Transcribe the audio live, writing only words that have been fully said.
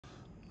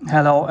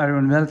Hello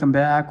everyone, welcome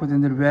back with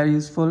another very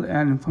useful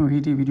and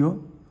informative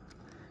video.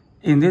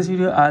 In this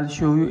video, I'll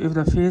show you if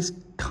the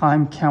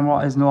FaceTime camera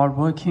is not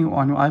working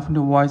on your iPhone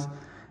device.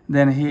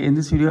 Then here in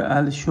this video,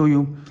 I'll show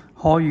you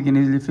how you can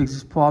easily fix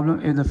this problem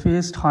if the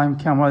FaceTime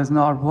camera is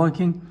not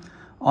working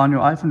on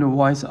your iPhone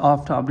device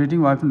after updating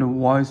your iPhone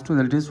device to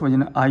the latest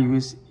version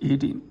iOS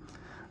 18.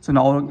 So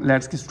now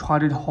let's get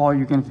started how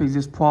you can fix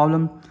this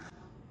problem.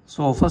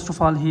 So first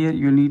of all, here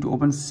you need to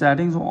open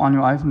settings on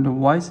your iPhone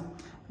device.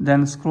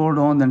 Then scroll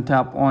down, then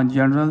tap on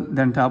general,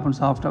 then tap on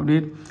soft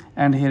update,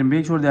 and here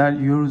make sure that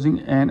you're using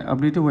an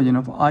updated version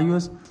of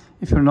iOS.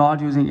 If you're not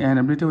using an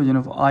updated version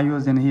of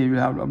iOS, then here you will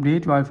have to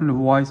update your iPhone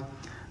device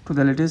to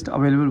the latest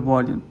available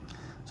version.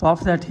 So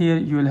after that, here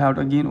you will have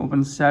to again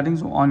open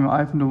settings on your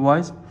iPhone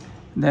device.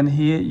 Then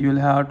here you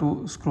will have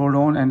to scroll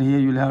down, and here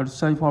you will have to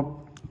search for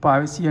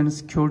privacy and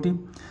security.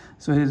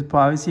 So here's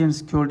privacy and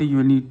security, you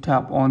will need to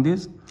tap on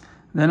this.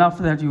 Then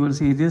after that, you will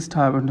see this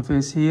type of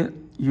interface. Here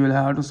you will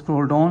have to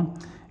scroll down,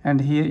 and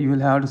here you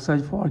will have to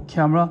search for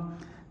camera.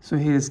 So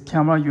here is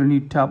camera, you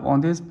need to tap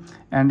on this,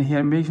 and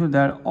here make sure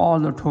that all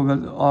the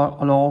toggles are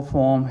allowed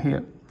from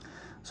here.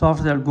 So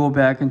after that, go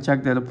back and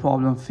check that the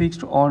problem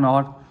fixed or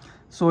not.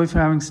 So if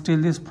you're having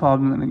still this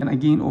problem, then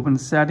again open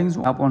settings,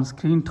 tap on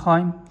screen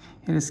time.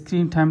 Here is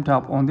screen time,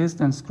 tap on this,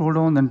 then scroll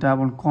down, then tap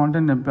on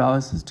content and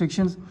browse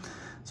restrictions.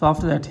 So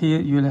after that, here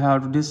you will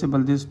have to disable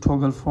this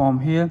toggle from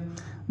here.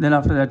 Then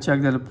after that, check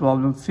that the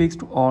problem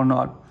fixed or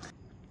not.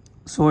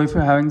 So if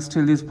you're having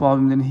still this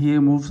problem, then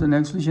here move to the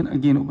next solution.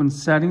 Again open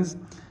settings,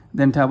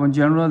 then tap on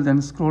general,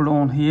 then scroll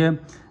down here,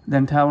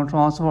 then tap on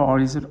transfer or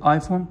reset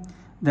iPhone,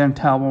 then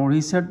tap on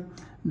reset,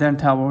 then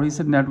tap on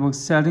reset network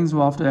settings.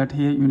 So after that,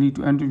 here you need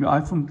to enter your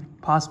iPhone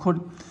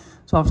passcode.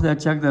 So after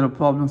that, check that the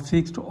problem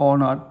fixed or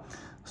not.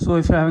 So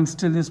if you're having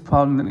still this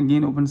problem, then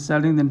again open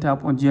settings, then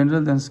tap on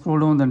general, then scroll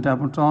down, then tap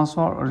on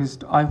transfer or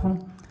reset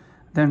iPhone,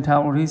 then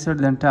tap on reset,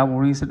 then tap on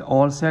reset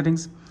all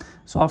settings.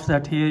 So after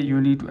that, here you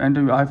need to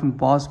enter your iPhone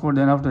passcode.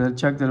 Then after that,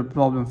 check that the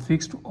problem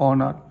fixed or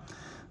not.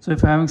 So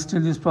if you're having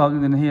still this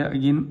problem, then here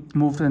again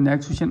move to the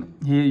next section.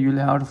 Here you will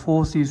have to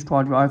force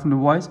restart your iPhone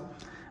device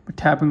by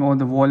tapping on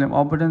the volume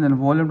up button, then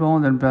volume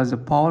down, then press the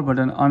power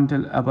button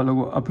until Apple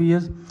logo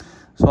appears.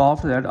 So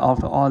after that,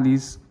 after all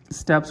these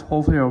steps,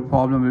 hopefully your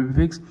problem will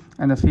be fixed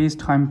and the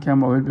FaceTime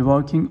camera will be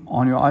working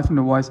on your iPhone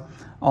device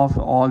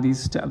after all these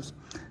steps.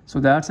 So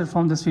that's it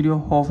from this video.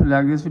 Hopefully you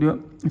like this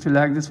video. If you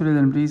like this video,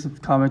 then please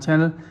subscribe my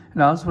channel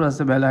and also press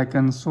the bell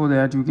icon so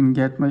that you can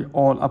get my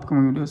all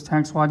upcoming videos.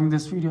 Thanks for watching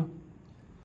this video.